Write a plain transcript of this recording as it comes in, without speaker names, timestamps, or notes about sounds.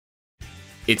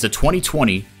It's a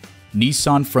 2020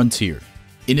 Nissan Frontier.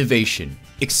 Innovation,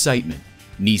 excitement,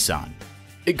 Nissan.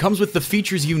 It comes with the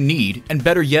features you need, and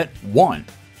better yet, one.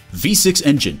 V6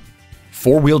 engine,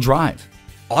 4-wheel drive,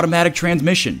 automatic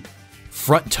transmission,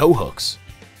 front tow hooks,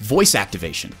 voice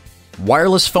activation,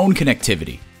 wireless phone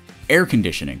connectivity, air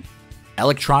conditioning,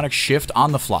 electronic shift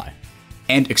on the fly,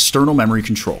 and external memory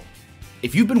control.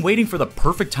 If you've been waiting for the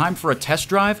perfect time for a test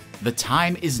drive, the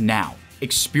time is now.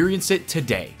 Experience it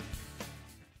today.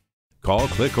 Call,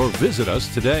 click, or visit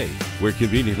us today. We're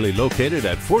conveniently located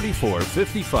at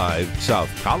 4455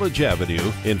 South College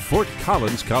Avenue in Fort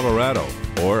Collins, Colorado,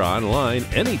 or online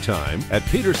anytime at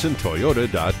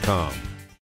pedersentoyota.com.